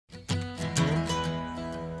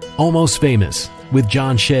Almost Famous with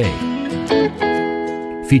John Shea.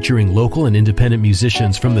 Featuring local and independent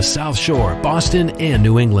musicians from the South Shore, Boston, and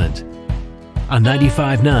New England. On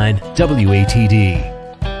 95.9 WATD.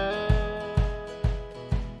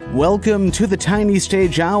 Welcome to the Tiny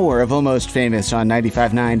Stage Hour of Almost Famous on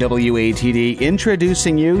 95.9 WATD,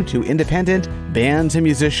 introducing you to independent bands and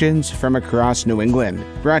musicians from across New England.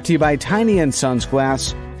 Brought to you by Tiny & Sons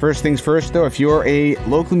Glass. First things first, though, if you're a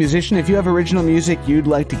local musician, if you have original music you'd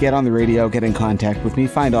like to get on the radio, get in contact with me.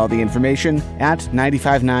 Find all the information at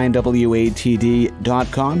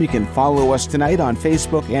 959watd.com. You can follow us tonight on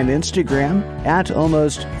Facebook and Instagram at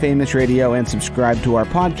Almost Famous Radio and subscribe to our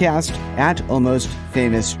podcast at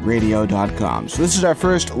almostfamousradio.com. So this is our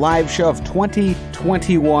first live show of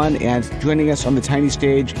 2021, and joining us on the tiny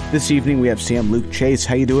stage this evening, we have Sam Luke Chase.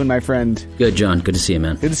 How you doing, my friend? Good, John. Good to see you,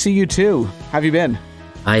 man. Good to see you, too. How have you been?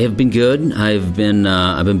 I have been good. I've been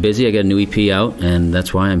busy. I got a new EP out, and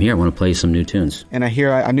that's why I'm here. I want to play some new tunes. And I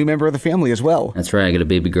hear a new member of the family as well. That's right. I got a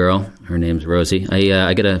baby girl. Her name's Rosie.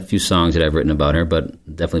 I got a few songs that I've written about her, but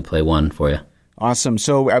definitely play one for you. Awesome.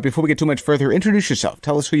 So before we get too much further, introduce yourself.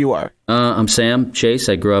 Tell us who you are. I'm Sam Chase.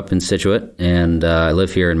 I grew up in Scituate, and I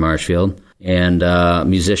live here in Marshfield. And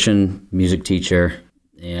musician, music teacher,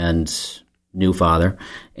 and new father.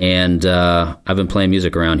 And I've been playing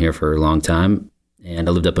music around here for a long time. And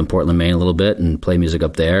I lived up in Portland, Maine a little bit and play music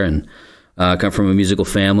up there. And I come from a musical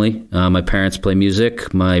family. My parents play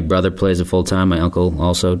music. My brother plays it full-time. My uncle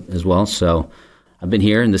also as well. So I've been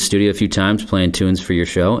here in the studio a few times playing tunes for your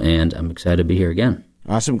show, and I'm excited to be here again.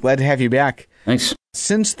 Awesome. Glad to have you back. Thanks.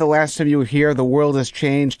 Since the last time you were here, the world has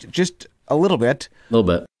changed just a little bit. A little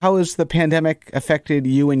bit. How has the pandemic affected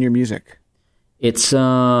you and your music? It's,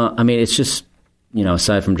 it's just,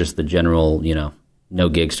 aside from just the general, no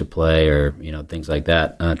gigs to play or, things like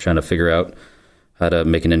that, trying to figure out how to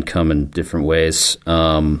make an income in different ways.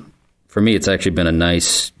 For me, it's actually been a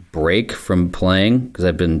nice break from playing because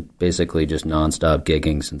I've been basically just nonstop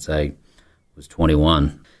gigging since I was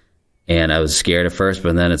 21. And I was scared at first,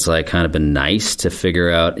 but then it's like kind of been nice to figure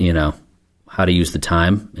out, how to use the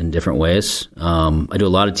time in different ways. I do a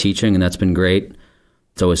lot of teaching, and that's been great.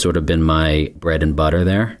 It's always sort of been my bread and butter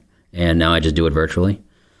there. And now I just do it virtually.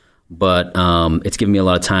 But it's given me a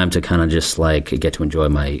lot of time to kind of just like get to enjoy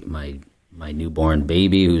my newborn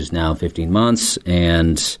baby who's now 15 months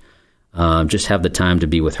and just have the time to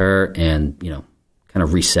be with her and, kind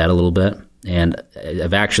of reset a little bit. And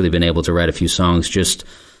I've actually been able to write a few songs just,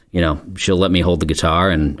 she'll let me hold the guitar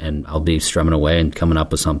and I'll be strumming away and coming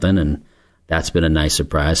up with something. And that's been a nice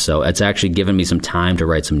surprise. So it's actually given me some time to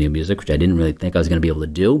write some new music, which I didn't really think I was going to be able to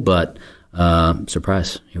do, but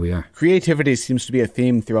surprise, here we are. Creativity seems to be a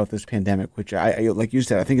theme throughout this pandemic, which I like you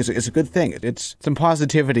said, I think is a good thing. It's some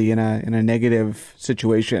positivity in a negative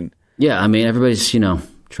situation. Yeah, everybody's,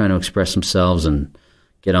 trying to express themselves and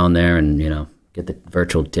get on there and, get the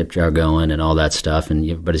virtual tip jar going and all that stuff, and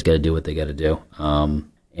everybody's got to do what they got to do.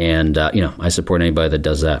 I support anybody that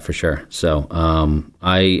does that for sure. So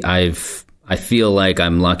I feel like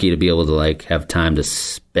I'm lucky to be able to like have time to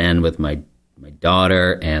spend with my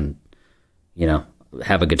daughter and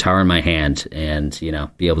have a guitar in my hand and,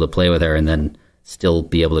 be able to play with her and then still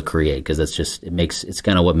be able to create, because it's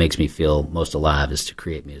kind of what makes me feel most alive is to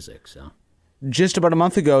create music. So just about a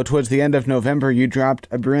month ago, towards the end of November, you dropped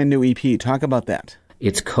a brand new EP. Talk about that.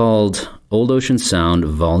 It's called Old Ocean Sound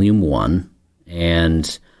Volume 1.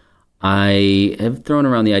 And I have thrown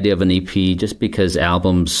around the idea of an EP just because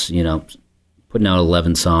albums, putting out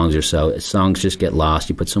 11 songs or so, songs just get lost.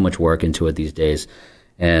 You put so much work into it these days.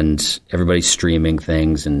 And everybody's streaming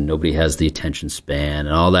things, and nobody has the attention span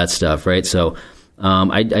and all that stuff, right? So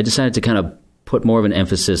I decided to kind of put more of an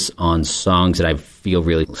emphasis on songs that I feel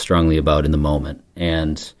really strongly about in the moment.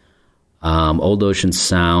 And Old Ocean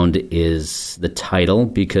Sound is the title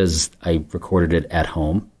because I recorded it at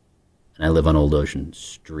home, and I live on Old Ocean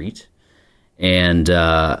Street. And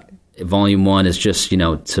Volume 1 is just,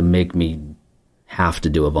 to make me have to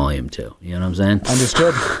do a Volume 2. You know what I'm saying?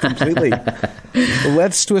 Understood. Completely. Well,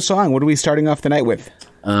 let's do a song. What are we starting off the night with?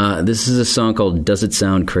 This is a song called Does It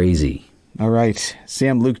Sound Crazy? All right.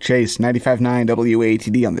 Sam Luke Chase, 95.9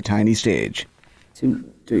 WATD on the tiny stage. 2,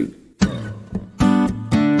 3.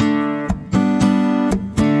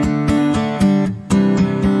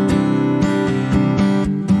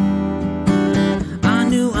 I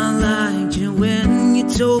knew I liked you when you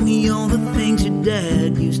told me all the things your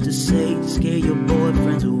dad used to say to scare your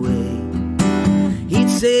boyfriends away. He'd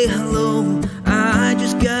say hello, I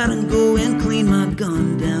just gotta go and clean my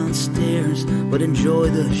gun downstairs, but enjoy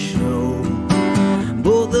the show.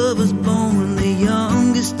 Both of us born the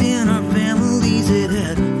youngest in our families that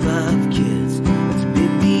had 5 kids. That's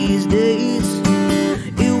big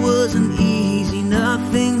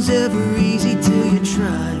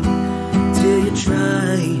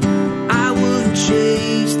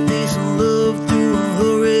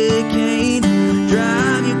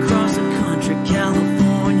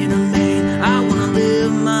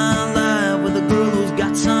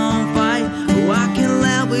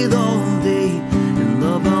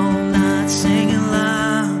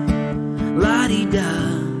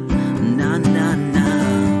na na na.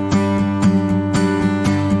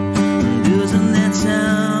 Doesn't that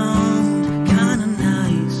sound kinda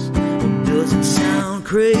nice? Or does it sound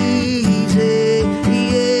crazy?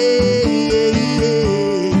 Yeah.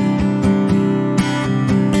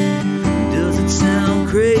 Does it sound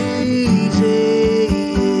crazy?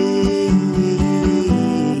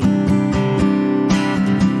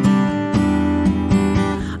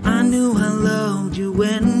 I knew I loved you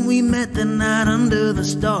when we met the night under the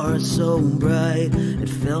stars so bright. It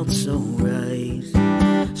felt so right.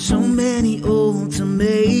 So many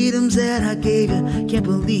ultimatums that I gave you. Can't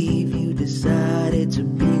believe you decided to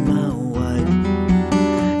be my wife.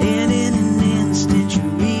 And in an instant you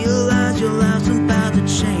realize your life's about to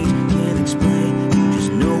change. Can't explain, you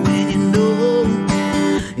just know when you know.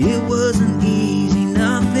 It wasn't easy,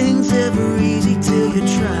 nothing's ever easy till you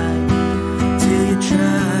try. Till you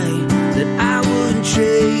try. That I wouldn't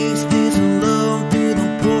chase this love through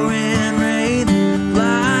the pouring rain.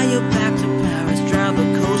 Fly you back to Paris, drive the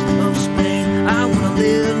coast of Spain. I wanna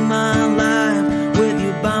live my life with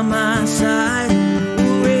you by my side.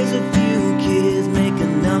 We'll raise a few kids, make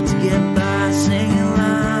enough to get by, singing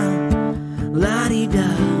la-di-da,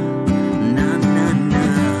 na-na-na.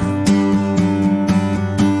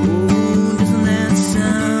 Ooh, doesn't that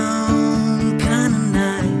sound kinda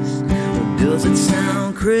nice? Or does it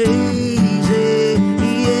sound crazy?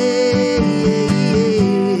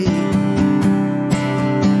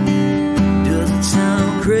 Does it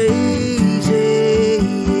sound crazy?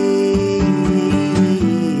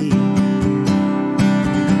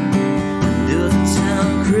 Does it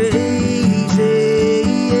sound crazy?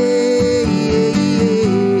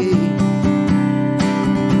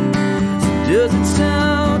 Does it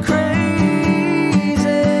sound crazy?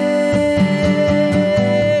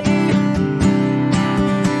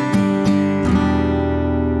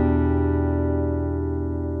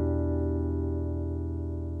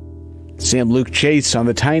 Sam Luke Chase on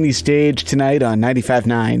the tiny stage tonight on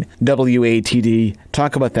 95.9 WATD.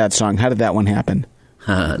 Talk about that song. How did that one happen?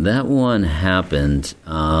 That one happened.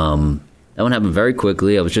 That one happened very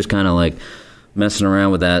quickly. I was just kind of like messing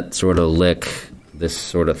around with that sort of lick, this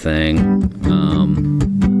sort of thing.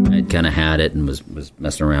 I kind of had it and was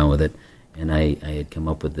messing around with it, and I had come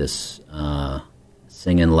up with this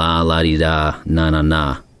singing la-di-da,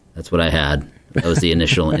 na-na-na. That's what I had. That was the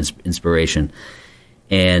initial inspiration.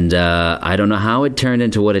 And I don't know how it turned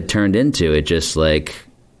into what it turned into. It just like,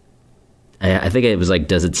 I think it was like,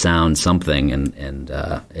 does it sound something? And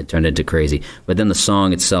it turned into crazy. But then the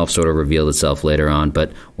song itself sort of revealed itself later on.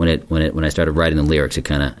 But when I started writing the lyrics, it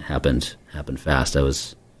kind of happened fast. I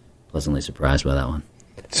was pleasantly surprised by that one.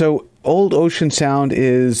 So Old Ocean Sound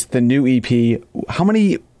is the new EP. How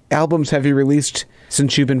many albums have you released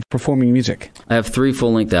since you've been performing music? I have 3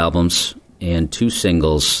 full-length albums and 2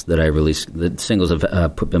 singles that I released. The singles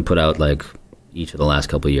have been put out like each of the last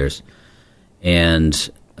couple of years. And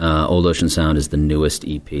Old Ocean Sound is the newest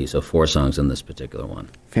EP, so 4 songs in this particular one.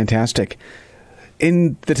 Fantastic.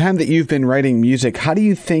 In the time that you've been writing music, how do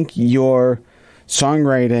you think your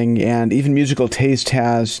songwriting and even musical taste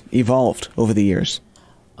has evolved over the years?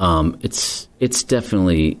 It's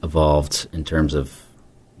definitely evolved in terms of,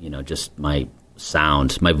 just my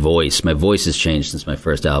sound, my voice. My voice has changed since my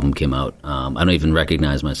first album came out. I don't even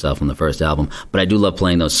recognize myself from the first album, but I do love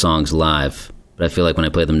playing those songs live. But I feel like when I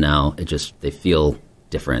play them now, they feel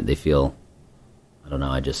different. They feel, I don't know,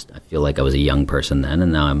 I feel like I was a young person then,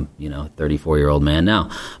 and now I'm, a 34-year-old man now.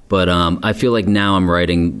 But I feel like now I'm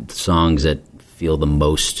writing songs that feel the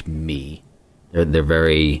most me. They're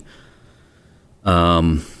very, I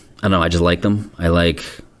don't know, I just like them. I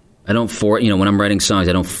don't when I'm writing songs,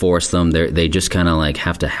 I don't force them. They just kind of like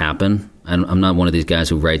have to happen. I'm not one of these guys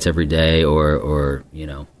who writes every day or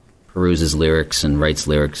peruses lyrics and writes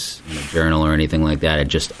lyrics in a journal or anything like that. It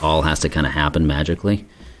just all has to kind of happen magically.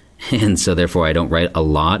 And so therefore I don't write a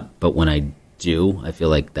lot, but when I do, I feel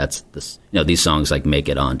like that's this, these songs like make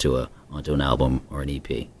it onto an album or an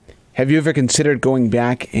EP. Have you ever considered going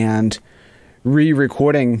back and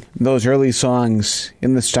re-recording those early songs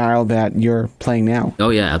in the style that you're playing now? Oh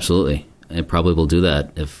yeah, absolutely. I probably will do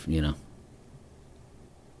that if, until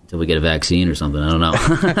we get a vaccine or something. I don't know.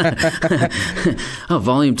 Oh,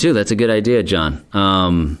 Volume 2. That's a good idea, John.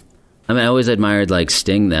 I always admired like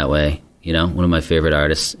Sting that way. One of my favorite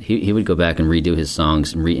artists. He would go back and redo his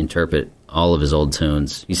songs and reinterpret all of his old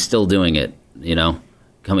tunes. He's still doing it,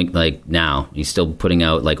 coming like now. He's still putting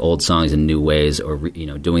out like old songs in new ways or,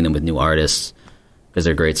 doing them with new artists because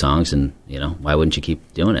they're great songs. And, why wouldn't you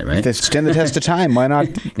keep doing it, right? They stand the test of time. Why not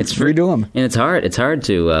redo them? And it's hard. It's hard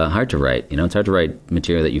to write. It's hard to write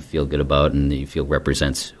material that you feel good about and that you feel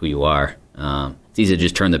represents who you are. it's easy to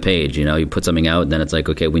just turn the page. You put something out, and then it's like,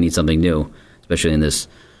 okay, we need something new, especially in this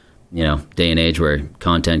day and age where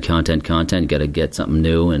content, got to get something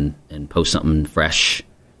new and post something fresh.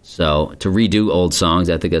 So to redo old songs,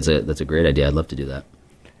 I think that's a great idea. I'd love to do that.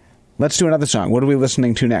 Let's do another song. What are we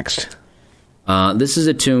listening to next? This is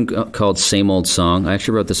a tune called Same Old Song. I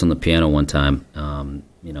actually wrote this on the piano one time,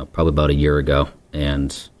 probably about a year ago,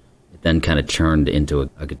 and it then kind of turned into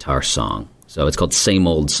a guitar song. So it's called Same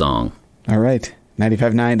Old Song. All right.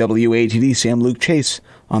 95.9 WATD, Sam Luke Chase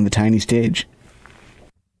on the tiny stage.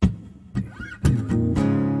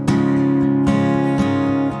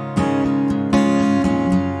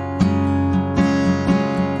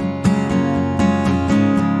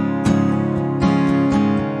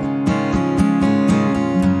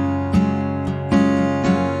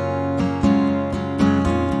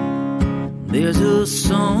 There's a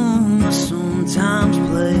song I sometimes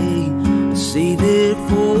play, I save it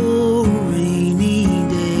for a rainy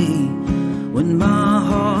day, when my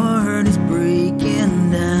heart is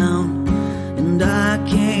breaking down, and I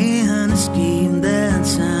can't escape that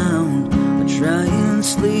sound. I try and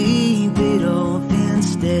sleep it off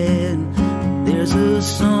instead. There's a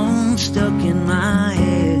song stuck in my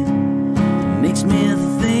head, it makes me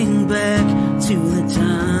think back to the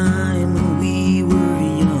time when we were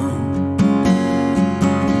young.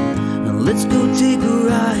 Let's go take a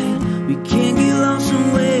ride, we can't get lost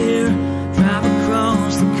somewhere, drive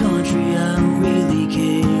across the country, I don't really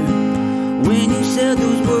care. When you said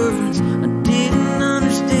those words, I didn't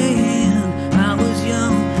understand, I was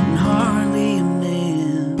young and hardly a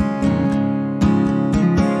man.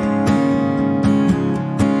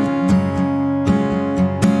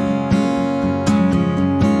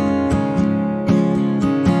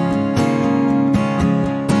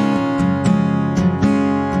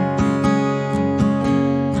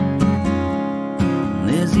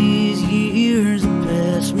 As these years have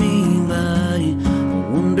passed me by, I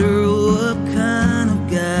wonder what kind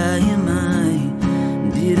of guy am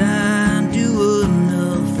I? Did I do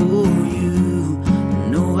enough for you?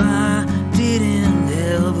 No, I didn't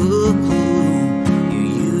have a clue. You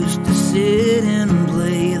used to sit and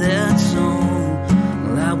play that song,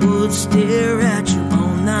 well, I would stare at you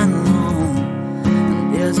all night long.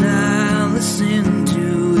 And as I listen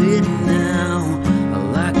to it now, I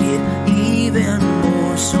like it even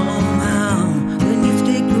more somehow. When you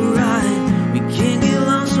take a ride, we can't get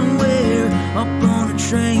lost somewhere, up on a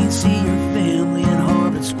train, see your family in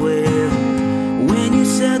Harvard Square. When you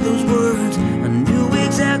said those words, I knew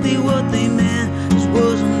exactly what they meant, just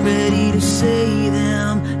wasn't ready to say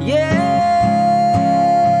them. Yeah.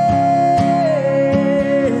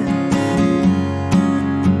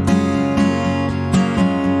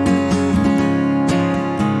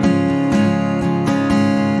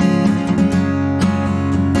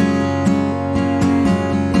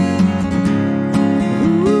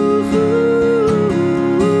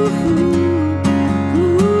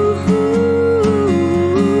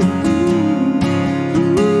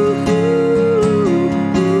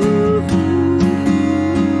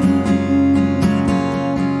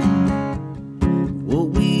 What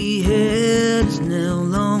we had is now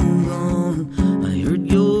long gone. I heard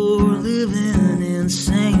you're living in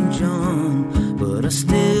St. John, but I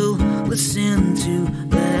still listen to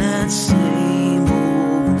that same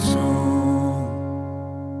old song.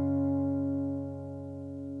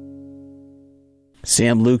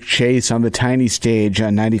 Sam Luke Chase on the tiny stage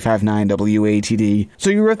on 95.9 WATD. So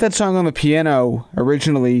you wrote that song on the piano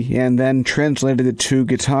originally and then translated it to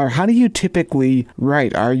guitar. How do you typically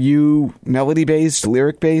write? Are you melody-based,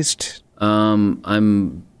 lyric-based?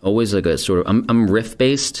 I'm always like a sort of, I'm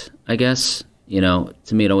riff-based, I guess. To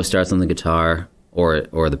me it always starts on the guitar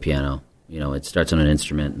or the piano. It starts on an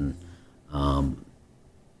instrument, and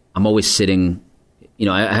I'm always sitting.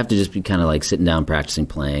 I have to just be kind of like sitting down practicing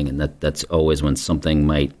playing, and that's always when something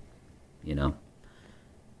might, I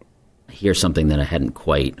hear something that I hadn't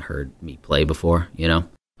quite heard me play before,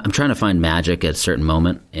 I'm trying to find magic at a certain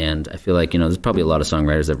moment, and I feel like, there's probably a lot of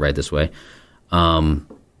songwriters that write this way.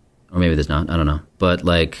 Or maybe there's not, I don't know. But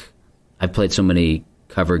like, I've played so many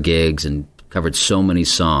cover gigs and covered so many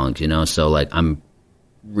songs, so like I'm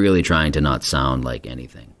really trying to not sound like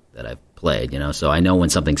anything that I've played, so I know when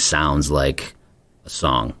something sounds like a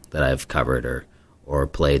song that I've covered or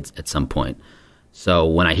played at some point. So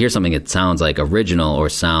when I hear something that sounds like original or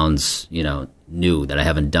sounds, new that I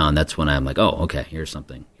haven't done, that's when I'm like, oh, okay, here's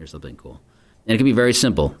something cool. And it can be very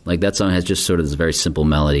simple. Like that song has just sort of this very simple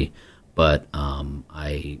melody, but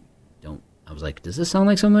I was like, does this sound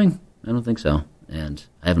like something? I don't think so. And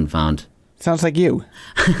I haven't found. Sounds like you.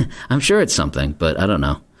 I'm sure it's something, but I don't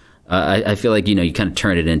know. I feel like, you kind of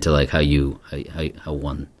turn it into like how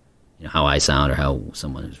I sound or how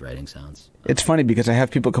someone who's writing sounds. It's funny because I have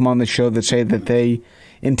people come on the show that say that they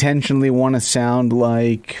intentionally want to sound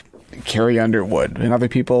like Carrie Underwood, and other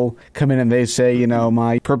people come in and they say,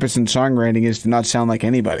 my purpose in songwriting is to not sound like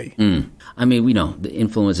anybody. I mean, the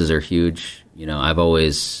influences are huge. I've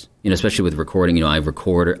always, especially with recording, I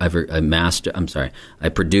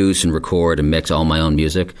produce and record and mix all my own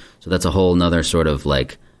music. So that's a whole nother sort of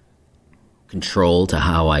like control to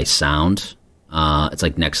how I sound. It's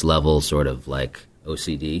like next level sort of like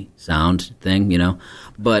OCD sound thing,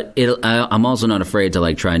 But I'm also not afraid to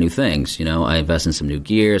like try new things. I invest in some new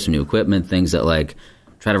gear, some new equipment, things that like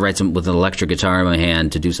try to write some with an electric guitar in my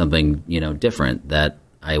hand to do something, different that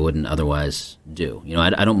I wouldn't otherwise do.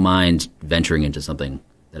 I don't mind venturing into something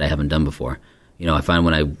that I haven't done before. I find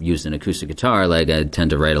when I use an acoustic guitar, like I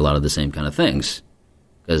tend to write a lot of the same kind of things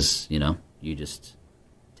because, you just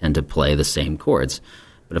tend to play the same chords.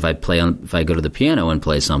 But if I go to the piano and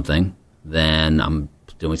play something, then I'm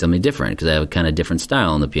doing something different because I have a kind of different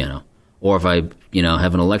style on the piano. Or if I,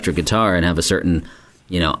 have an electric guitar and have a certain,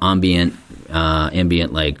 ambient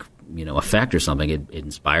like, effect or something, it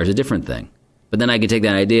inspires a different thing. But then I can take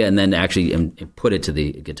that idea and then actually put it to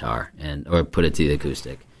the guitar or put it to the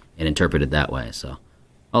acoustic and interpret it that way. So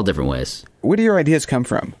all different ways. Where do your ideas come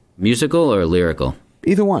from? Musical or lyrical?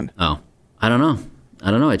 Either one. Oh, I don't know.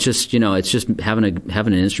 It's just, it's just having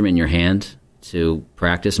an instrument in your hand to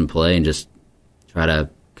practice and play and just try to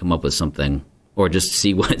come up with something or just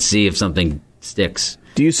see if something sticks.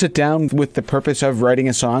 Do you sit down with the purpose of writing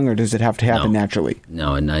a song, or does it have to happen naturally?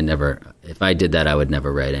 No, and I never. If I did that, I would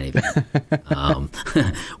never write anything.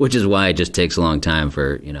 Which is why it just takes a long time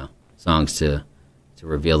for songs to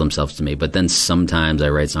reveal themselves to me. But then sometimes I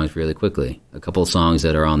write songs really quickly. A couple of songs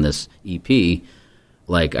that are on this EP,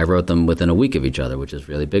 like I wrote them within a week of each other, which is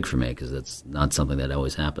really big for me because it's not something that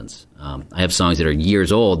always happens. I have songs that are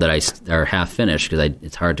years old that are half finished because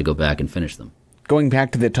it's hard to go back and finish them. Going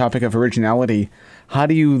back to the topic of originality, how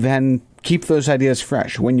do you then keep those ideas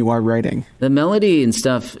fresh when you are writing? The melody and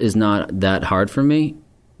stuff is not that hard for me.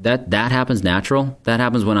 That happens natural. That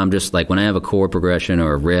happens when I'm just like, when I have a chord progression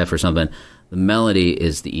or a riff or something, the melody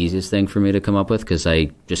is the easiest thing for me to come up with because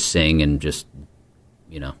I just sing and just,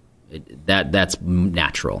 that's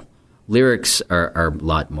natural. Lyrics are a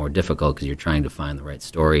lot more difficult because you're trying to find the right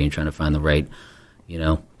story and trying to find the right,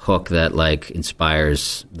 hook that like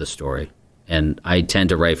inspires the story. And I tend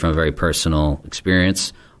to write from a very personal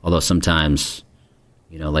experience, although sometimes,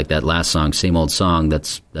 like that last song, Same Old Song,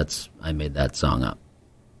 that's I made that song up.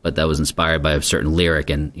 But that was inspired by a certain lyric,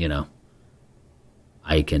 and,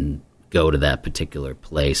 I can go to that particular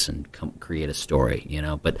place and create a story,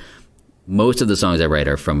 But most of the songs I write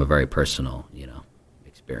are from a very personal,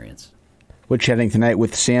 experience. We're chatting tonight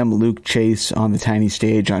with Sam Luke Chase on the tiny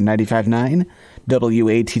stage on 95.9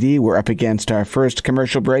 WATD. We're up against our first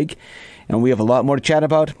commercial break, and we have a lot more to chat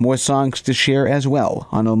about, more songs to share as well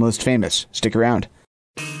on Almost Famous. Stick around.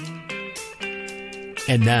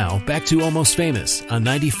 And now, back to Almost Famous on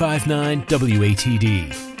 95.9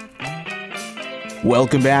 WATD.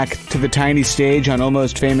 Welcome back to the tiny stage on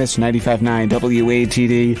Almost Famous 95.9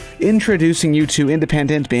 WATD, introducing you to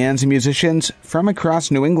independent bands and musicians from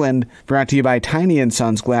across New England, brought to you by Tiny &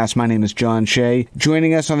 Sons Glass. My name is John Shea.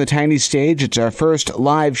 Joining us on the tiny stage, it's our first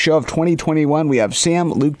live show of 2021. We have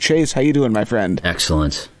Sam Luke Chase. How you doing, my friend?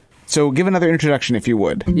 Excellent. So give another introduction if you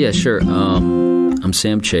would. Yeah, sure. I'm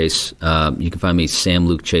Sam Chase. You can find me at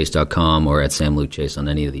samlukechase.com or at Sam Luke Chase on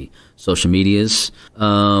any of the social medias.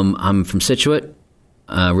 I'm from Scituate.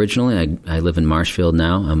 Originally, I live in Marshfield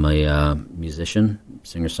now. I'm a musician,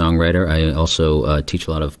 singer-songwriter. I also teach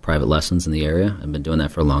a lot of private lessons in the area. I've been doing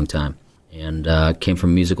that for a long time. And came from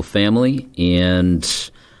a musical family, and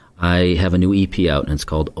I have a new EP out, and it's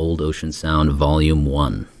called Old Ocean Sound Volume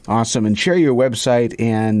 1. Awesome. And share your website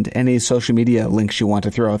and any social media links you want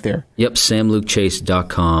to throw out there. Yep,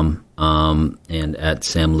 samlukechase.com and at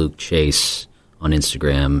samlukechase on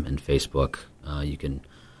Instagram and Facebook.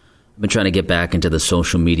 I've been trying to get back into the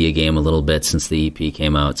social media game a little bit since the EP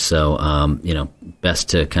came out, so best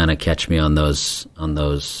to kind of catch me on the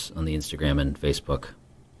Instagram and Facebook.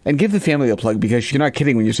 And give the family a plug, because you're not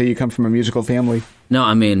kidding when you say you come from a musical family. No,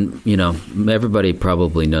 I mean, everybody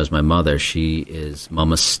probably knows my mother. She is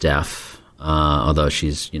Mama Steph, although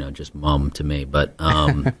she's just Mom to me. But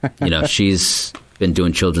she's been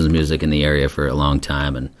doing children's music in the area for a long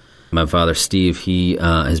time, and my father Steve, he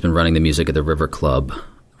has been running the music at the River Club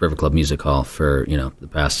Music Hall for, the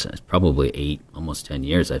past probably 8, almost 10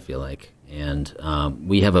 years, I feel like. And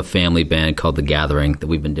we have a family band called The Gathering that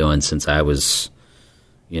we've been doing since I was,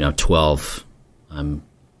 12. I'm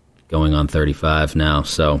going on 35 now.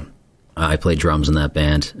 So I play drums in that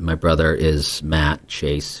band. And my brother is Matt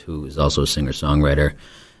Chase, who is also a singer-songwriter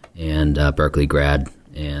and Berkeley grad.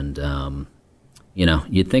 And, you know,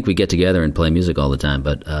 you'd think we get together and play music all the time,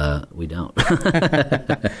 but we don't.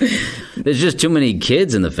 There's just too many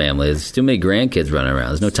kids in the family. There's too many grandkids running around.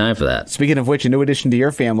 There's no time for that. Speaking of which, a new addition to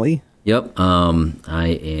your family. Yep.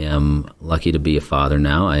 I am lucky to be a father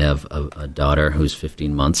now. I have a daughter who's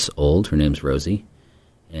 15 months old. Her name's Rosie,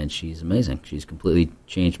 and she's amazing. She's completely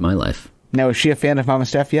changed my life. Now, is she a fan of Mama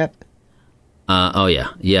Steph yet? Oh, yeah.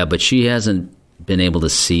 Yeah, but she hasn't been able to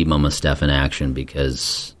see Mama Steph in action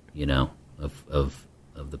because, you know, of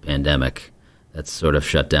the pandemic. That's sort of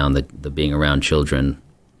shut down the being around children,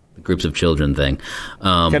 the groups of children thing.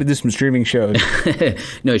 Got to do some streaming shows.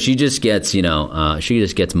 No, she just gets, you know, she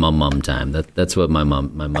just gets mum time. That's what my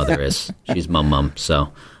mother is. She's mum.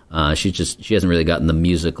 So she hasn't really gotten the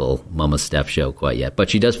musical Mama Steph show quite yet, but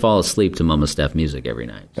she does fall asleep to Mama Steph music every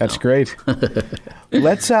night. So. That's great.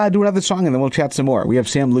 Let's do another song and then we'll chat some more. We have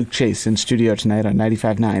Sam Luke Chase in studio tonight on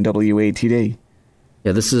 95.9 WATD.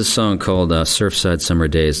 Yeah, this is a song called Surfside Summer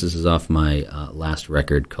Days. This is off my last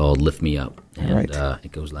record called Lift Me Up. And right.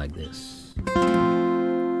 It goes like this.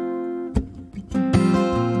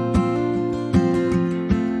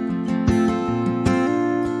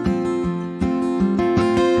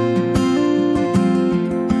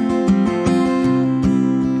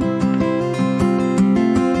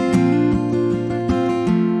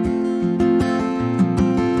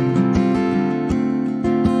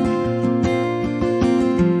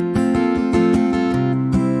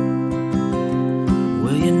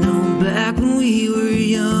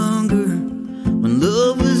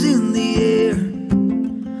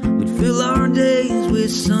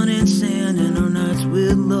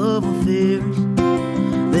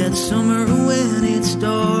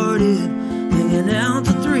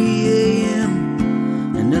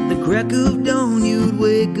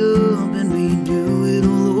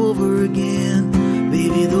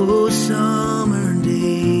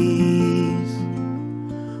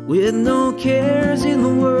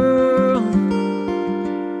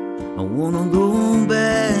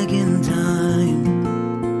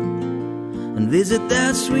 Visit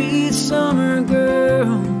that sweet summer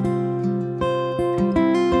girl.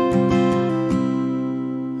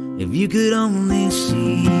 If you could only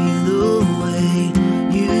see the way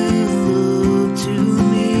you look to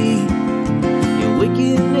me, you're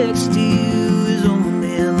waking next to you is all a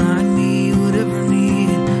man like me would ever need.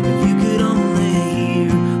 If you could only hear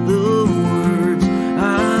the words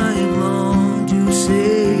I've longed to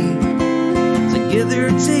say, together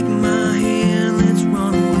take my hand, let's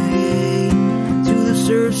run away to the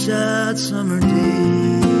surfside summer days.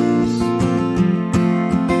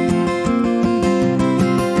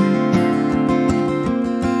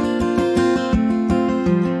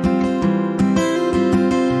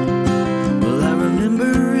 Well, I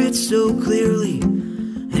remember it so clearly,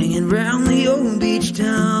 hanging round the old beach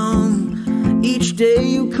town. Each day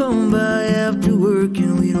you come by after work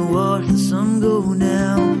and we'd watch the sun go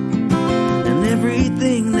down. And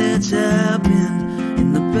everything that's happened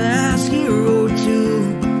in the past year or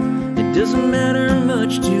two, it doesn't matter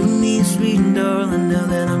much to me, sweet and darling, now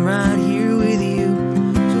that I'm right here with you.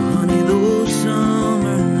 So honey, those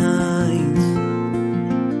summer nights,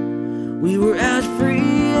 we were as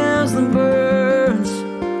free as the birds,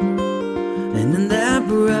 and in that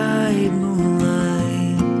bright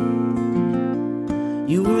moonlight,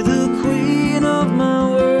 you were the queen of my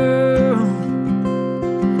world.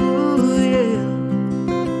 Ooh, yeah.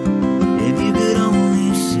 If you could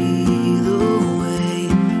only see the way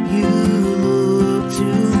you look to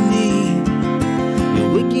me,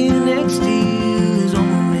 you're waking next to you is all a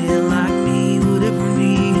man like me would ever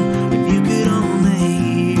need. If you could only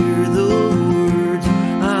hear the words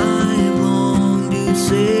I've longed to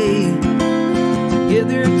say,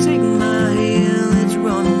 together take my hand, let's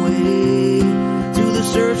run away to the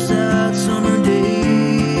surfside summer days.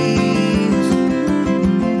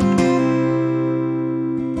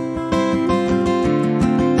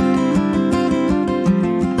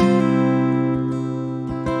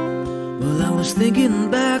 Well, I was thinking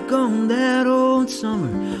back on that old summer.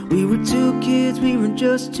 We were two kids, we were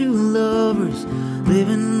just two lovers,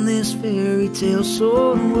 living in this fairy tale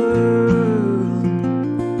sort of world.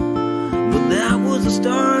 But that was the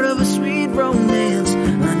start of a sweet romance.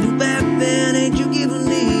 I knew back then, ain't you giving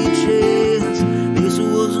me a chance? This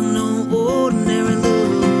wasn't no ordinary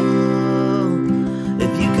love.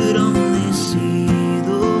 If you could only see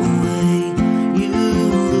the way you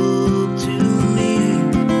look to me,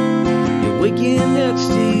 you're waking next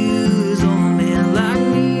to you is all a man like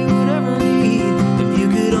me would ever need. If you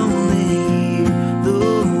could only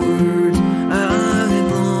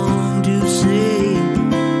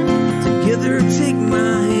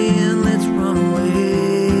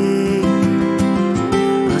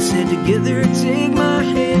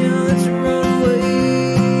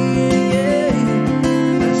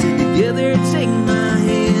take my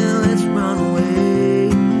hand, let's run away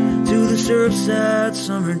to the surfside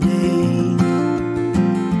summer days.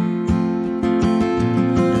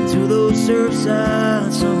 And to those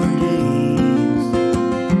surfside summer days.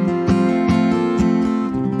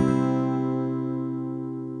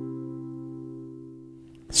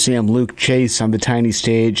 Sam Luke Chase on the tiny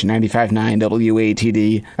stage, 95.9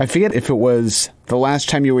 WATD. I forget if it was the last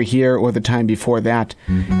time you were here or the time before that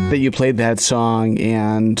that you played that song,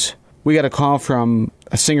 and we got a call from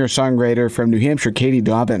a singer-songwriter from New Hampshire, Katie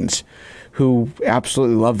Dobbins, who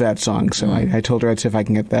absolutely loved that song. So I told her I'd see if I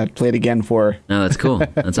can get that played again for her. No, that's cool.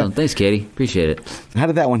 Thanks, Katie. Appreciate it. How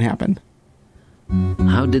did that one happen?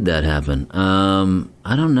 How did that happen?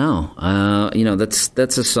 I don't know.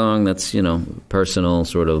 That's a song that's, personal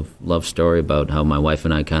sort of love story about how my wife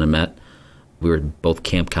and I kind of met. We were both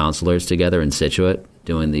camp counselors together in Scituate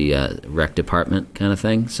doing the rec department kind of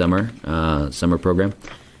thing, summer program.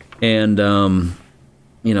 And,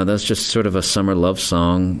 that's just sort of a summer love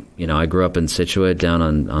song. I grew up in Scituate down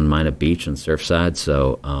on Minot Beach and Surfside.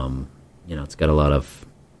 So, it's got a lot of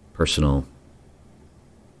personal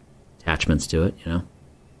attachments to it, I don't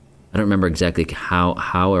remember exactly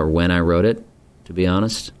how or when I wrote it, to be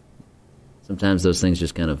honest. Sometimes those things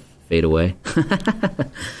just kind of fade away.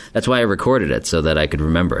 That's why I recorded it, so that I could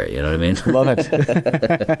remember it, you know what I mean? Love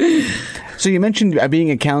it. So you mentioned being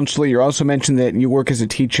a counselor. You also mentioned that you work as a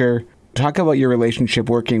teacher. Talk about your relationship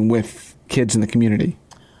working with kids in the community.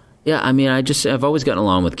 Yeah, I've always gotten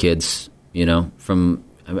along with kids,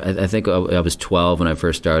 I think I was 12 when I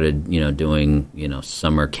first started, doing,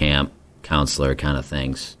 summer camp counselor kind of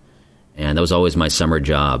things. And that was always my summer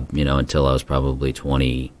job, until I was probably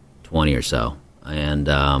 20 or so. And,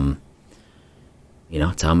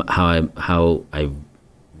 it's how I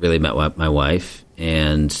really met my wife.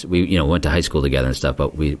 And we, went to high school together and stuff,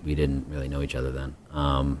 but we didn't really know each other then.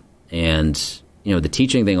 And, the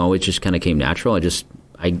teaching thing always just kind of came natural.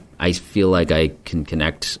 I feel like I can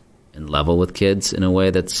connect and level with kids in a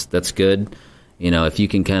way that's good. If you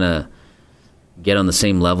can kind of get on the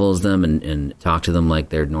same level as them and talk to them like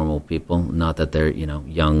they're normal people, not that they're,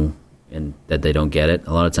 young and that they don't get it.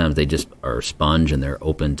 A lot of times they just are a sponge and they're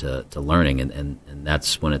open to learning, and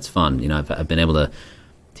that's when it's fun. I've been able to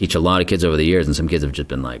teach a lot of kids over the years, and some kids have just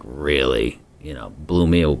been like really, blew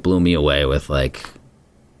me away with like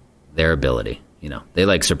their ability. They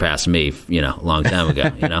like surpassed me, a long time ago,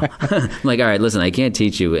 I'm like, all right, listen, I can't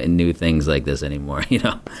teach you new things like this anymore,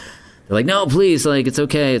 They're like, no, please, like, it's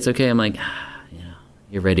okay. I'm like,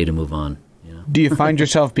 you're ready to move on, Do you find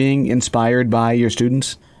yourself being inspired by your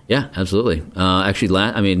students? Yeah, absolutely.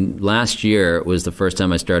 Actually, last year was the first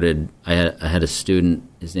time I started. I had a student,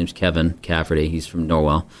 his name's Kevin Cafferty, he's from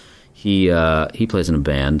Norwell. He plays in a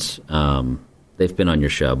band. They've been on your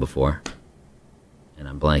show before. And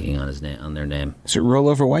I'm blanking on their name. Is it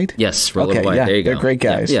Rollover White? Yes, Rollover White. Yeah, there you go. They're great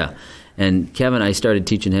guys. Yeah. And Kevin, I started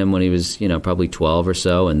teaching him when he was, probably 12 or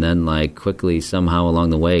so, and then like quickly somehow along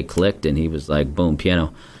the way it clicked, and he was like, boom,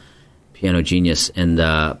 piano genius. And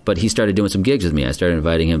but he started doing some gigs with me. I started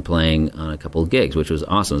inviting him playing on a couple of gigs, which was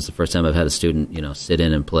awesome. It's the first time I've had a student, sit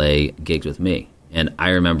in and play gigs with me. And I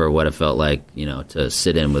remember what it felt like, to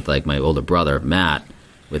sit in with like my older brother Matt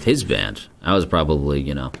with his band. I was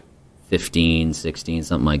probably, 15, 16,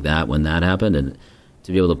 something like that when that happened, and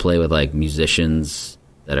to be able to play with like musicians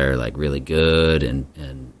that are like really good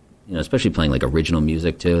and especially playing like original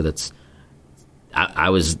music too. That's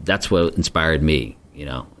what inspired me,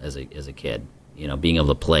 as a kid, being able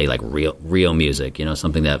to play like real music,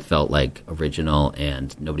 something that felt like original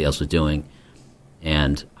and nobody else was doing.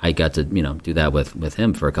 And I got to, do that with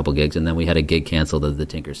him for a couple gigs, and then we had a gig canceled at the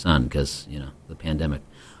Tinker's Son because, the pandemic.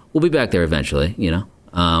 We'll be back there eventually,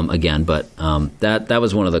 again, but that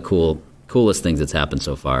was one of the coolest things that's happened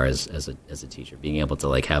so far as a teacher, being able to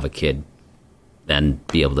like have a kid then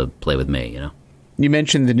be able to play with me. You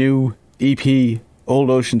mentioned the new EP, Old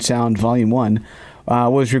Ocean Sound Volume 1,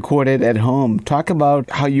 was recorded at home. Talk about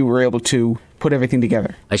how you were able to put everything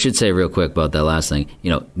together. I should say real quick about that last thing.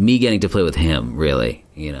 Me getting to play with him, really.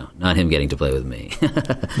 Not him getting to play with me.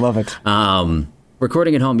 Love it.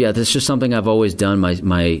 Recording at home, yeah, that's just something I've always done. My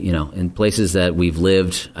in places that we've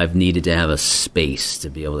lived, I've needed to have a space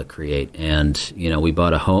to be able to create. And we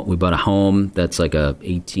bought a home that's like a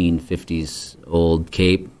 1850s old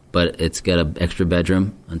Cape, but it's got an extra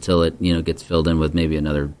bedroom until it gets filled in with maybe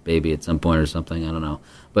another baby at some point or something. I don't know.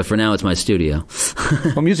 But for now, it's my studio.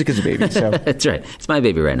 Well, music is a baby, so that's right. It's my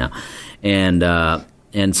baby right now,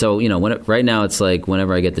 and so right now it's like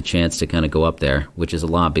whenever I get the chance to kind of go up there, which is a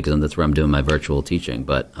lot because that's where I'm doing my virtual teaching.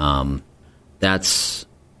 But that's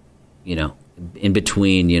in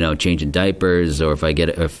between, changing diapers, or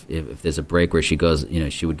if there's a break where she goes,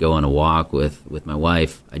 she would go on a walk with my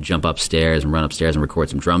wife, I'd jump upstairs and run upstairs and record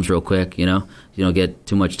some drums real quick. You don't get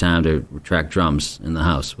too much time to track drums in the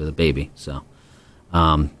house with a baby. So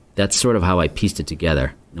that's sort of how I pieced it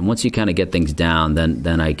together. And once you kind of get things down,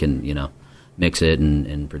 then I can, mix it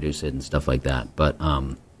and produce it and stuff like that. But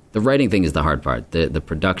the writing thing is the hard part. The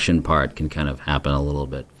production part can kind of happen a little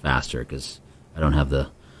bit faster because I don't have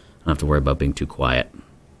to worry about being too quiet.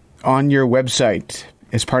 On your website,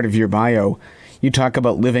 as part of your bio, you talk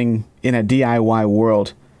about living in a DIY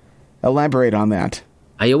world. Elaborate on that.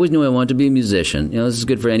 I always knew I wanted to be a musician. This is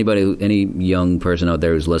good for anybody, any young person out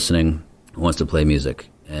there who's listening who wants to play music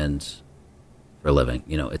and for a living.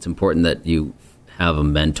 It's important that you have a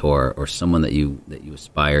mentor or someone that you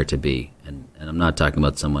aspire to be. And I'm not talking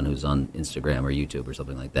about someone who's on Instagram or YouTube or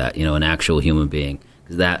something like that. An actual human being.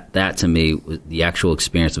 Because that to me, the actual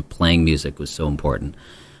experience of playing music was so important.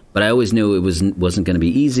 But I always knew it wasn't going to be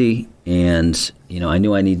easy, and I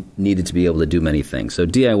knew I needed to be able to do many things. So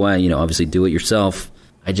DIY, obviously do it yourself.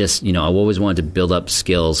 I just, I always wanted to build up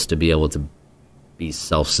skills to be able to be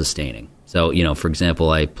self-sustaining. So, for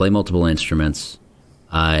example, I play multiple instruments.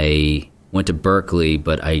 I went to Berklee,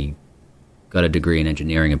 but I got a degree in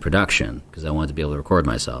engineering and production because I wanted to be able to record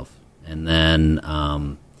myself. And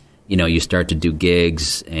then, you start to do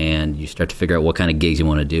gigs and you start to figure out what kind of gigs you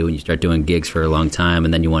want to do. And you start doing gigs for a long time,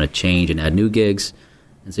 and then you want to change and add new gigs.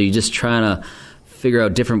 And so you just try to figure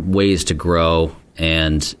out different ways to grow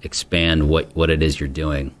and expand what it is you're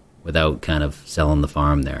doing without kind of selling the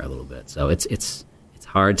farm there a little bit. So it's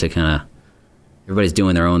hard to kind of, everybody's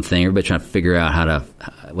doing their own thing. Everybody's trying to figure out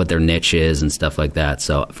what their niche is and stuff like that.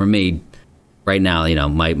 So for me, right now,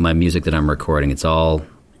 my music that I'm recording, it's all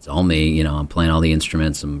me. I'm playing all the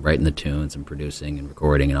instruments, I'm writing the tunes, I'm producing and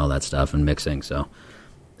recording and all that stuff and mixing. So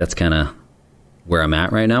that's kind of where I'm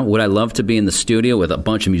at right now. Would I love to be in the studio with a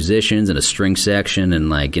bunch of musicians and a string section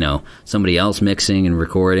and somebody else mixing and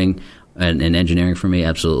recording and engineering for me?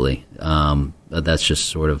 Absolutely. But that's just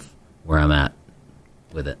sort of where I'm at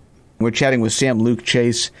with it. We're chatting with Sam Luke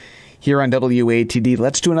Chase here on WATD.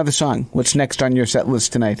 Let's do another song. What's next on your set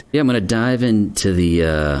list tonight? Yeah, I'm going to dive into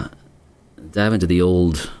the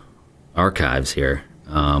old archives here.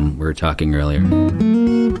 We were talking earlier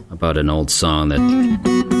about an old song that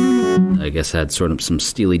I guess had sort of some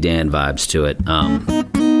Steely Dan vibes to it.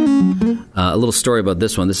 A little story about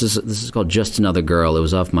this one. This is called Just Another Girl. It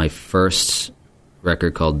was off my first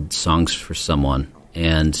record called Songs for Someone,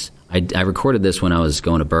 and I recorded this when I was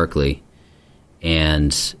going to Berklee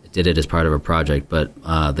and did it as part of a project. But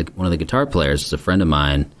one of the guitar players is a friend of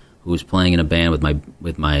mine who was playing in a band with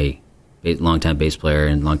my longtime bass player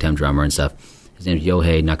and longtime drummer and stuff. His name is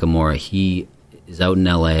Yohei Nakamura. He is out in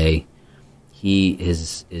L.A. He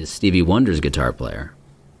is Stevie Wonder's guitar player.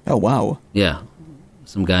 Oh, wow. Yeah.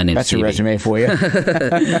 Some guy named Stevie. That's a resume for you.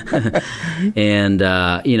 And,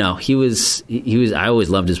 I always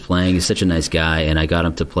loved his playing. He's such a nice guy, and I got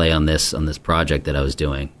him to play on this project that I was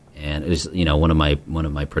doing. And it was, one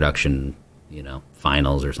of my production,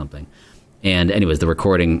 finals or something. And anyways, the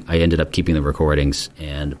recording, I ended up keeping the recordings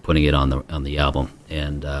and putting it on the album.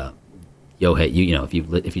 And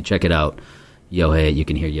Yohei, if you check it out, Yohei, you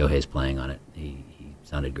can hear Yohei's playing on it. He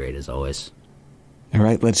sounded great as always. All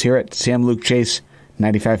right, let's hear it. Sam Luke Chase,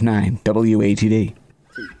 95.9 WATD.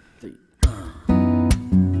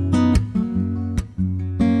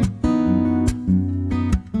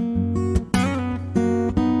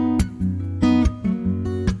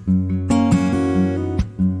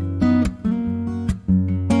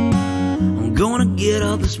 Get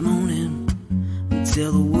up this morning and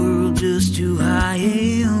tell the world just who I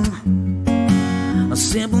am. A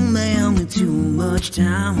simple man with too much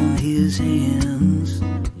time on his hands.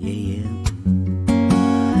 Yeah.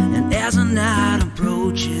 And as the night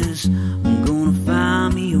approaches, I'm gonna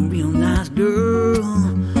find me a real nice girl.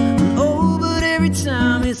 And oh, but every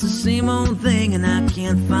time it's the same old thing, and I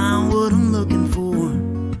can't find what I'm looking for.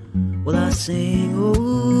 Well, I sing,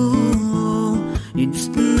 oh, you're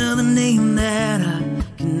just another name that I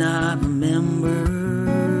cannot remember.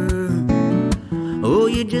 Oh,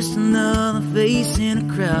 you're just another face in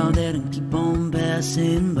a crowd that I keep on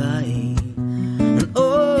passing by. And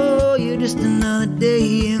oh, you're just another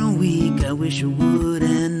day in a week I wish I would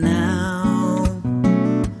end now.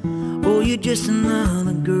 Oh, you're just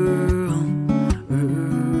another girl.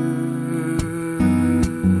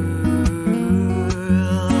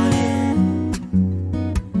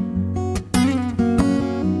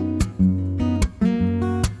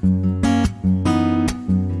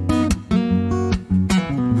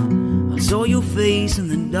 Face in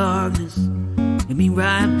the darkness, it me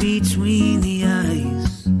right between the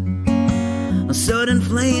eyes. A sudden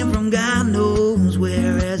flame from God knows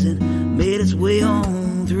where as it made its way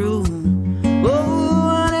on through.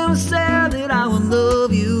 Oh, I never said that I would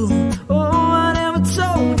love you. Oh, I never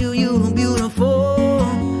told you you were beautiful.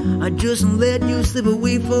 I just let you slip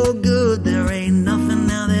away for good. There ain't nothing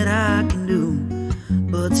now that I can do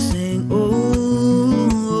but sing,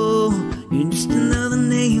 oh, you're just another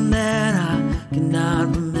name that I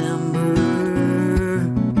cannot remember.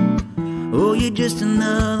 Oh, you're just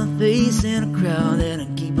another face in a crowd that I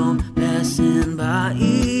keep on passing by.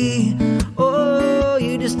 Oh,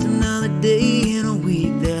 you're just another day in a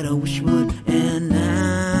week that I wish would end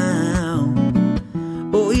now.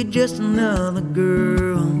 Oh, you're just another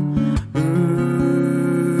girl.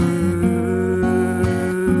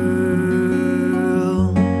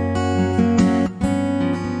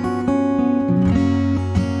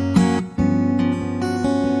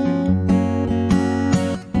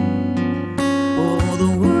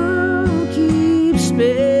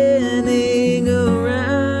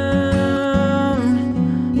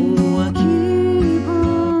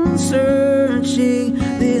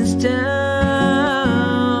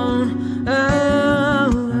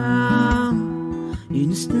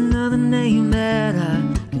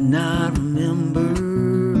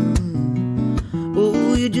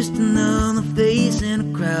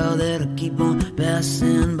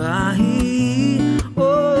 Passing by.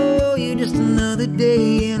 Oh, you're just another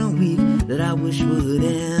day in a week that I wish would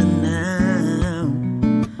end now.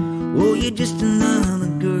 Oh, you're just another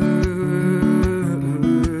girl.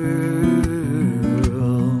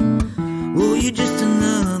 Oh, you're just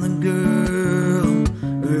another girl.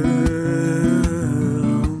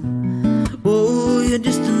 Oh, you're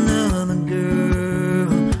just another girl.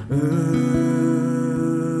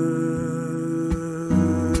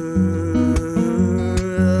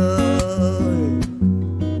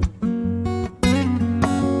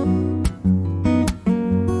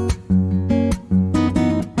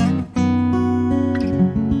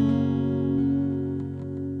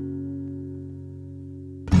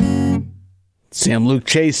 Sam Luke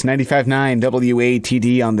Chase, 95.9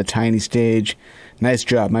 WATD on the tiny stage. Nice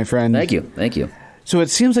job, my friend. Thank you. Thank you. So it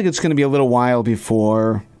seems like it's going to be a little while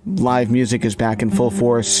before live music is back in full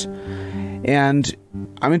force. And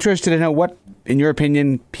I'm interested to know what, in your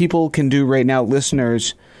opinion, people can do right now,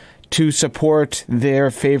 listeners, to support their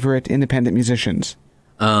favorite independent musicians.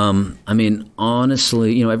 I mean,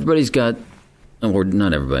 honestly, everybody's got, or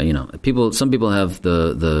not everybody, some people have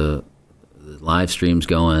the live streams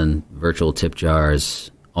going, virtual tip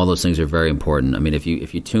jars. All those things are very important. I mean, if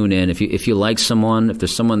you tune in, if you like someone, if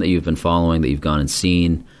there's someone that you've been following that you've gone and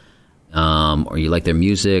seen, or you like their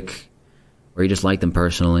music, or you just like them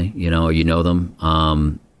personally, or you know them,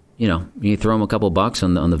 you throw them a couple bucks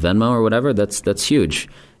on the Venmo or whatever. That's huge.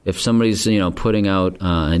 If somebody's putting out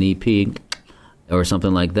an EP or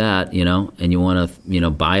something like that, and you want to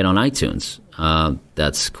buy it on iTunes,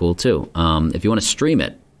 that's cool too. If you want to stream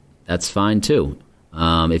it, that's fine too.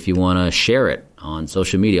 If you want to share it on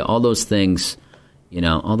social media, all those things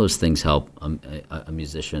help a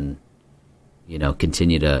musician,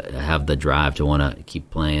 continue to have the drive to want to keep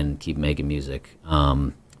playing, keep making music.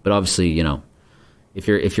 But obviously, if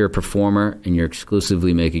you're a performer and you're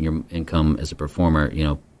exclusively making your income as a performer,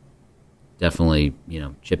 definitely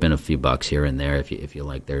chip in a few bucks here and there if you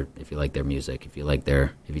like their music, if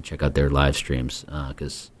you check out their live streams,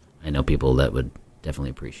 because I know people that would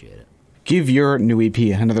definitely appreciate it. Give your new EP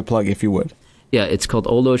another plug, if you would. Yeah, it's called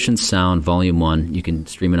Old Ocean Sound Volume 1. You can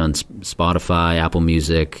stream it on Spotify, Apple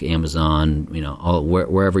Music, Amazon,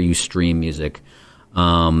 wherever you stream music.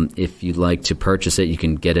 If you'd like to purchase it, you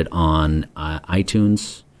can get it on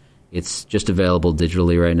iTunes. It's just available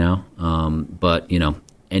digitally right now. But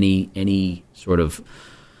any sort of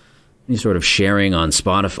sharing on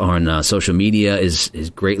Spotify, on social media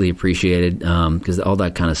is greatly appreciated, because all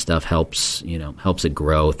that kind of stuff helps it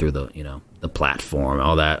grow through the platform,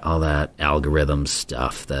 all that algorithm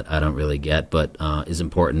stuff that I don't really get, but is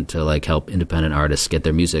important to help independent artists get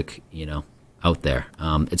their music out there.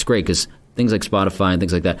 It's great because things like Spotify and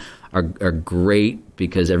things like that are great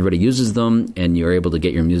because everybody uses them and you're able to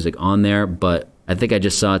get your music on there. But I think I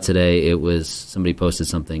just saw today, it was somebody posted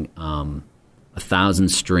something. 1,000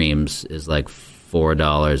 streams is like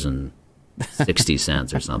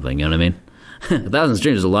 $4.60 or something. You know what I mean? 1,000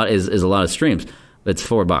 streams is a lot of streams, but it's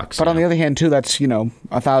 $4. But on the other hand, too, that's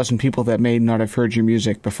 1,000 people that may not have heard your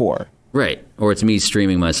music before. Right, or it's me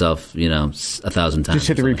streaming myself, 1,000 times. Just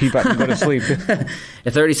hit the repeat button and go to sleep.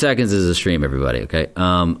 30 seconds is a stream, everybody. Okay,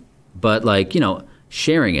 but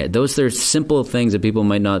sharing it. They're simple things that people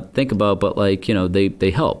might not think about, but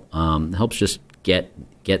they help. Helps just get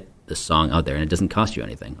the song out there, and it doesn't cost you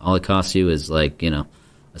anything. All it costs you is like, a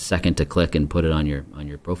second to click and put it on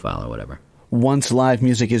your profile or whatever. Once live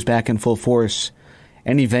music is back in full force,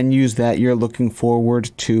 any venues that you're looking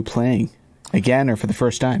forward to playing again or for the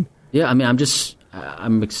first time? Yeah, I mean,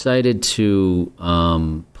 I'm excited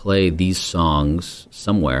to play these songs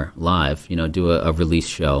somewhere live, do a release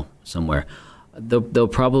show somewhere. There'll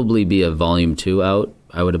probably be a volume 2 out,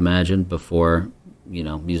 I would imagine, before,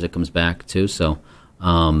 music comes back too. So,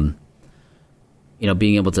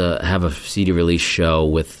 being able to have a CD release show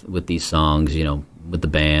with these songs, with the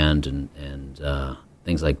band and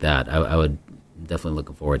things like that, I would definitely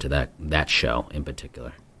looking forward to that show in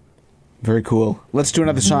particular. Very cool. Let's do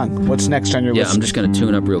another song. What's next on your list? Yeah, I'm just going to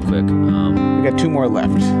tune up real quick. We got 2 more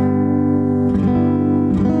left.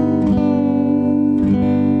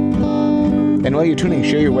 And while you're tuning,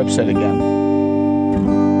 share your website again.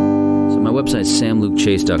 So my website is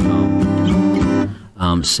samlukechase.com.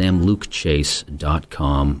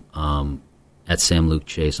 samlukechase.com. At Sam Luke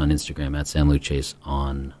Chase on Instagram, at Sam Luke Chase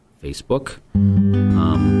on Facebook.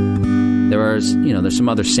 There's some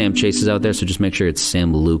other Sam Chases out there, so just make sure it's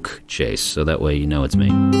Sam Luke Chase, so that way you know it's me.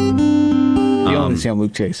 The only Sam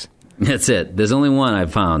Luke Chase. That's it. There's only one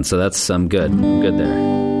I've found, so I'm good. I'm good there.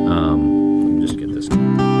 Let me just get this.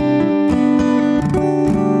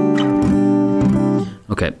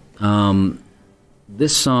 Okay.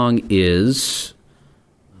 This song is.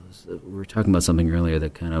 We were talking about something earlier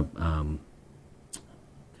that kind of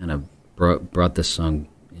brought this song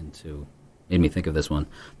into. Made me think of this one.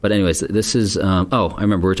 But anyways, this is, I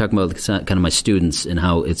remember we were talking about kind of my students and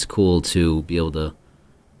how it's cool to be able to,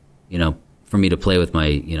 for me to play with my,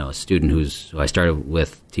 a student who I started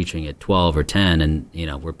with teaching at 12 or 10 and,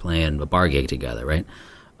 we're playing a bar gig together, right?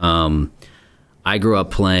 I grew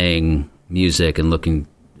up playing music and looking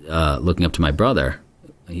up to my brother.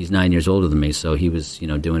 He's 9 years older than me, so he was,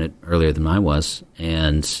 doing it earlier than I was.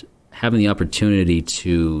 And having the opportunity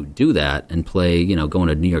to do that and play, going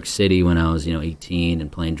to New York City when I was, 18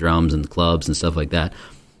 and playing drums in the clubs and stuff like that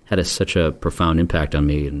had such a profound impact on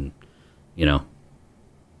me. And,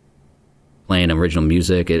 playing original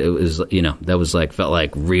music, it was, that was felt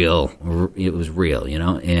like real. It was real,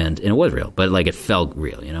 and it was real, but it felt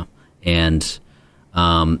real, And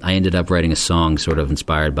I ended up writing a song sort of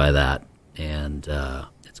inspired by that. And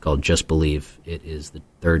it's called Just Believe. It is the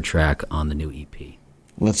 3rd track on the new EP.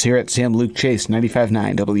 Let's hear it. Sam Luke Chase,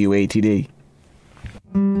 95.9 WATD.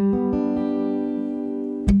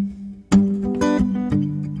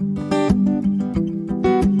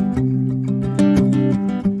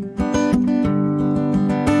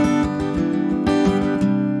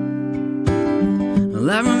 Well,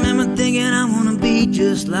 I remember thinking I want to be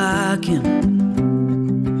just like him.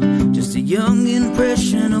 Just a young,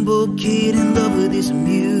 impressionable kid in love with his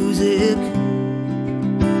music.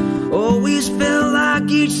 Always felt like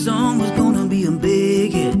each song was gonna be a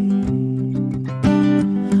big hit.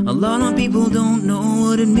 A lot of people don't know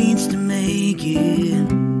what it means to make it.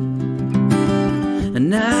 And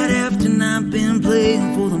night after night been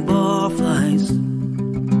playing for the barflies.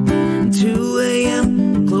 2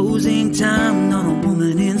 a.m. closing time, not a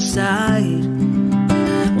woman inside.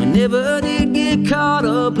 We never did get caught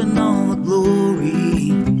up in all the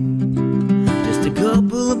glory. Just a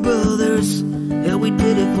couple of brothers. Yeah, we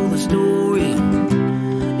did it for the story.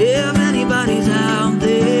 If anybody's out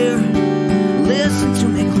there, listen to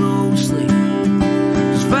me closely.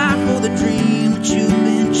 Just fight for the dream that you've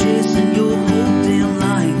been chasing your whole damn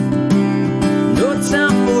life. No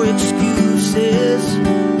time for excuses,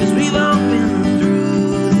 'cause we've all been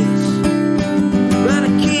through this. Gotta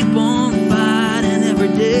keep on fighting every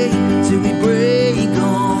day till we break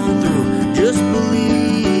on through. Just believe.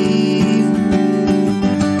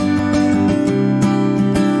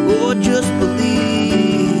 Just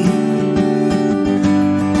believe.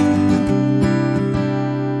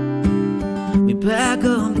 We pack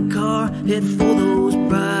up the car, head for those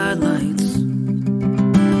bright lights.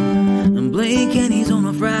 And Blake and he's on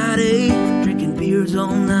a Friday, drinking beers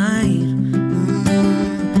all night.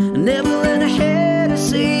 Never let a hater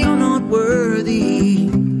say you're not worthy.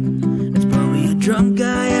 It's probably a drunk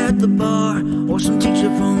guy at the bar or some teacher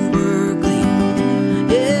from Berkeley.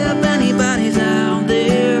 Yeah, if anybody's out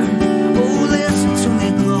there, listen to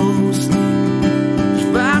me closely. Just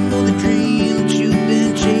fight for the dream that you've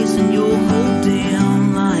been chasing your whole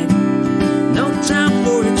damn life. No time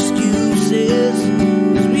for excuses,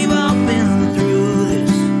 'cause we've all been through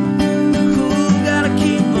this. Cool, gotta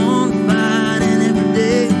keep on fighting every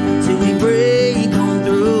day till we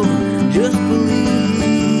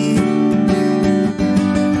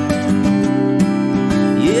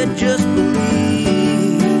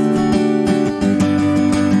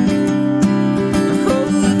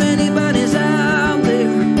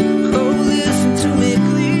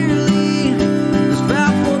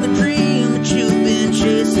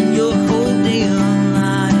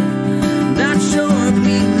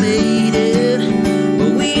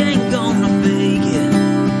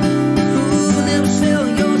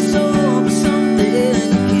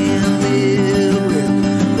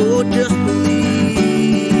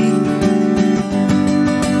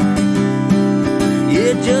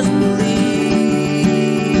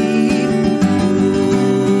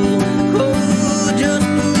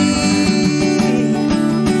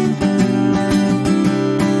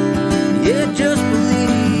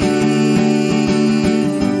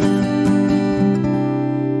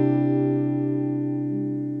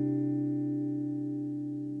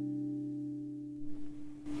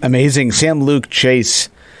Amazing. Sam Luke Chase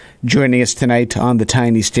joining us tonight on the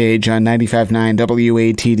tiny stage on 95.9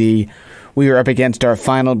 WATD. We are up against our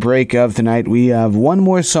final break of the night. We have one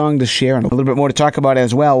more song to share and a little bit more to talk about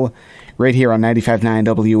as well right here on 95.9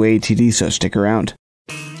 WATD, so stick around.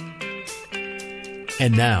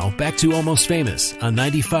 And now, back to Almost Famous on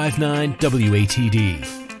 95.9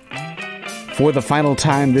 WATD. For the final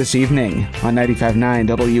time this evening on 95.9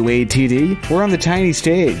 WATD, we're on the tiny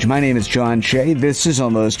stage. My name is John Shea. This is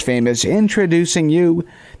Almost Famous, introducing you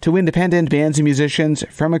to independent bands and musicians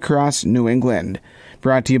from across New England.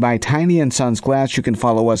 Brought to you by Tiny & Sons Glass. You can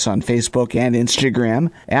follow us on Facebook and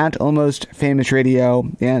Instagram at Almost Famous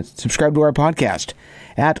Radio, and subscribe to our podcast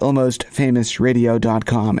at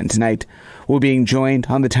almostfamousradio.com. And tonight, we're being joined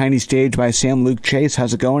on the tiny stage by Sam Luke Chase.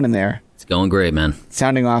 How's it going in there? It's going great, man.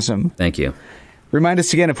 Sounding awesome. Thank you. Remind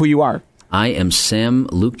us again of who you are. I am Sam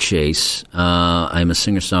Luke Chase. I'm a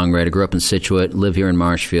singer-songwriter. Grew up in Scituate, live here in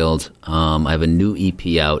Marshfield. I have a new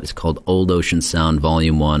EP out. It's called Old Ocean Sound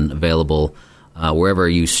Volume 1, available wherever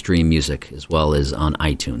you stream music, as well as on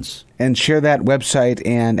iTunes. And share that website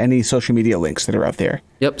and any social media links that are out there.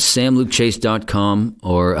 Yep, samlukechase.com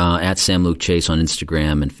or at Sam Luke Chase on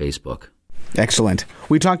Instagram and Facebook. Excellent.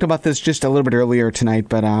 We talked about this just a little bit earlier tonight,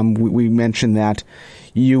 but we mentioned that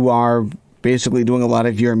you are basically doing a lot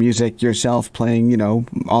of your music yourself, playing,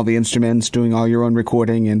 all the instruments, doing all your own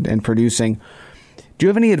recording and producing. Do you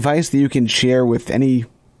have any advice that you can share with any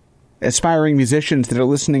aspiring musicians that are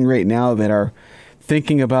listening right now that are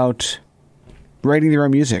thinking about writing their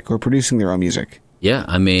own music or producing their own music? Yeah,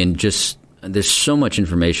 I mean, there's so much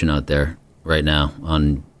information out there right now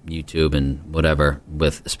on YouTube and whatever,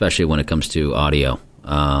 especially when it comes to audio.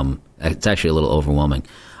 It's actually a little overwhelming.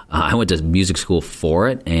 I went to music school for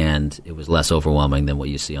it, and it was less overwhelming than what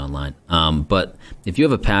you see online. But if you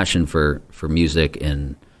have a passion for music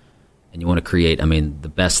and you want to create, I mean, the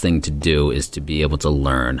best thing to do is to be able to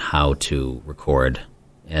learn how to record.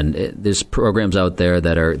 And there's programs out there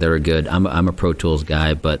that are good. I'm a Pro Tools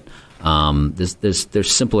guy, but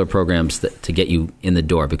there's simpler programs to get you in the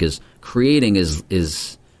door, because creating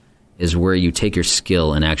is where you take your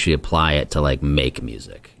skill and actually apply it to make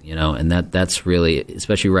music, and that's really,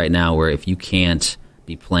 especially right now, where if you can't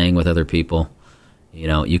be playing with other people,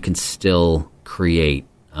 you can still create.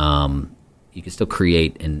 You can still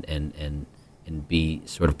create and be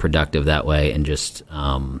sort of productive that way, and just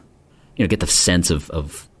get the sense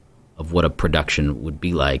of what a production would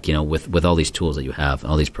be like, with all these tools that you have,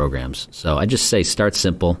 all these programs. So I just say start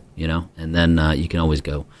simple, and then you can always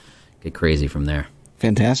get crazy from there.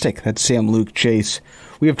 Fantastic. That's Sam Luke Chase.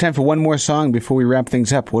 We have time for one more song before we wrap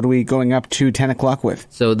things up. What are we going up to 10 o'clock with?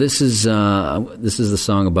 So this is the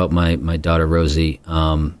song about my daughter Rosie.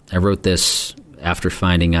 I wrote this after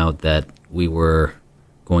finding out that we were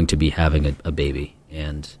going to be having a baby,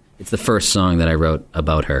 and it's the first song that I wrote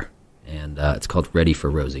about her, and it's called Ready for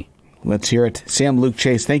Rosie. Let's hear it. Sam Luke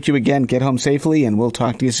Chase, thank you again. Get home safely, and we'll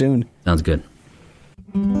talk to you soon. Sounds good.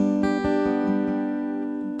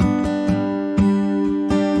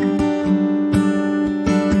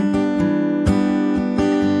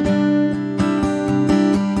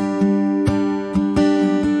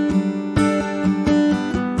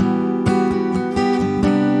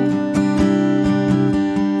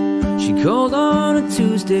 Called on a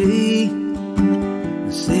Tuesday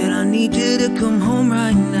and said, I need you to come home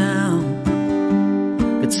right now.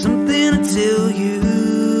 Got something to tell you.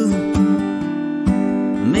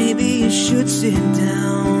 Maybe you should sit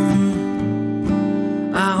down.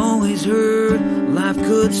 I always heard life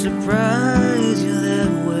could surprise you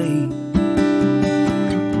that way.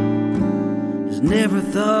 Just never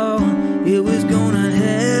thought it was gonna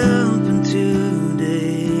happen today.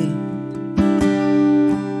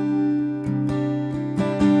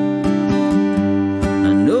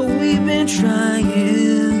 Trying,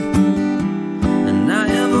 and I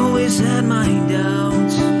have always had my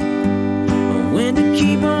doubts when to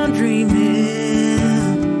keep on dreaming,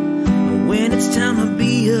 when it's time to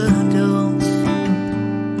be adults.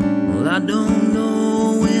 Well, I don't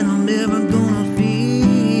know when I'm ever gonna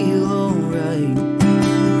feel alright.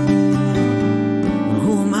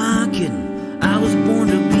 Who am I kidding? I was born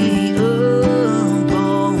to be up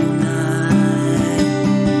all night.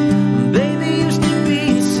 Baby used to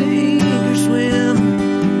be sing swim.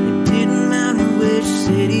 It didn't matter which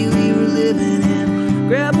city we were living in.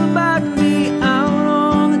 Grab a bite and be out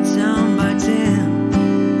on the town by 10.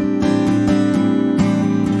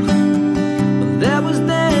 But that was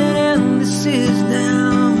then and this is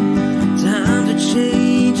now. Times are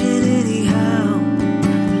changing anyhow.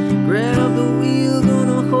 Grab the wheel,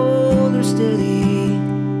 gonna hold her steady.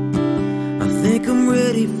 I think I'm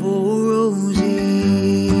ready for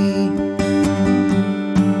Rosie.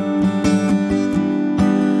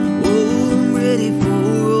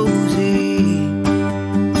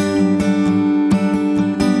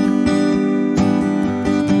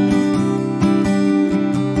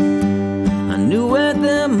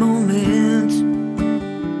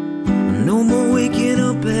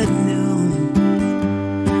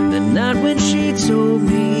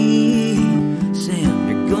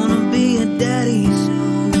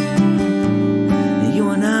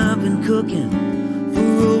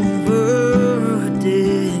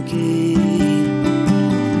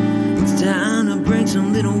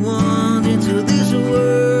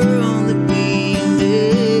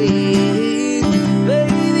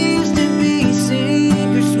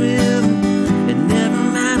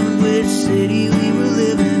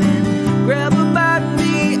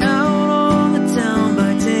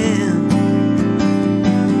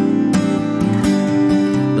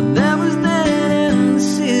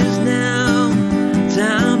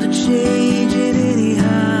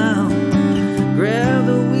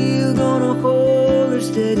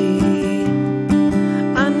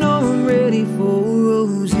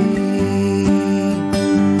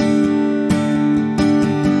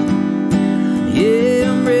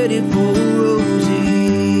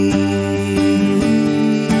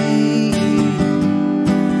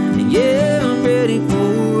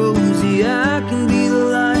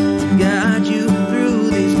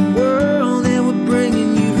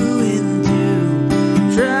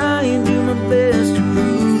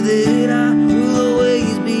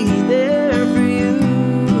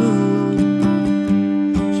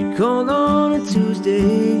 called on a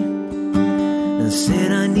Tuesday and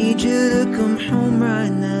said, I need you to come home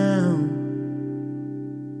right now.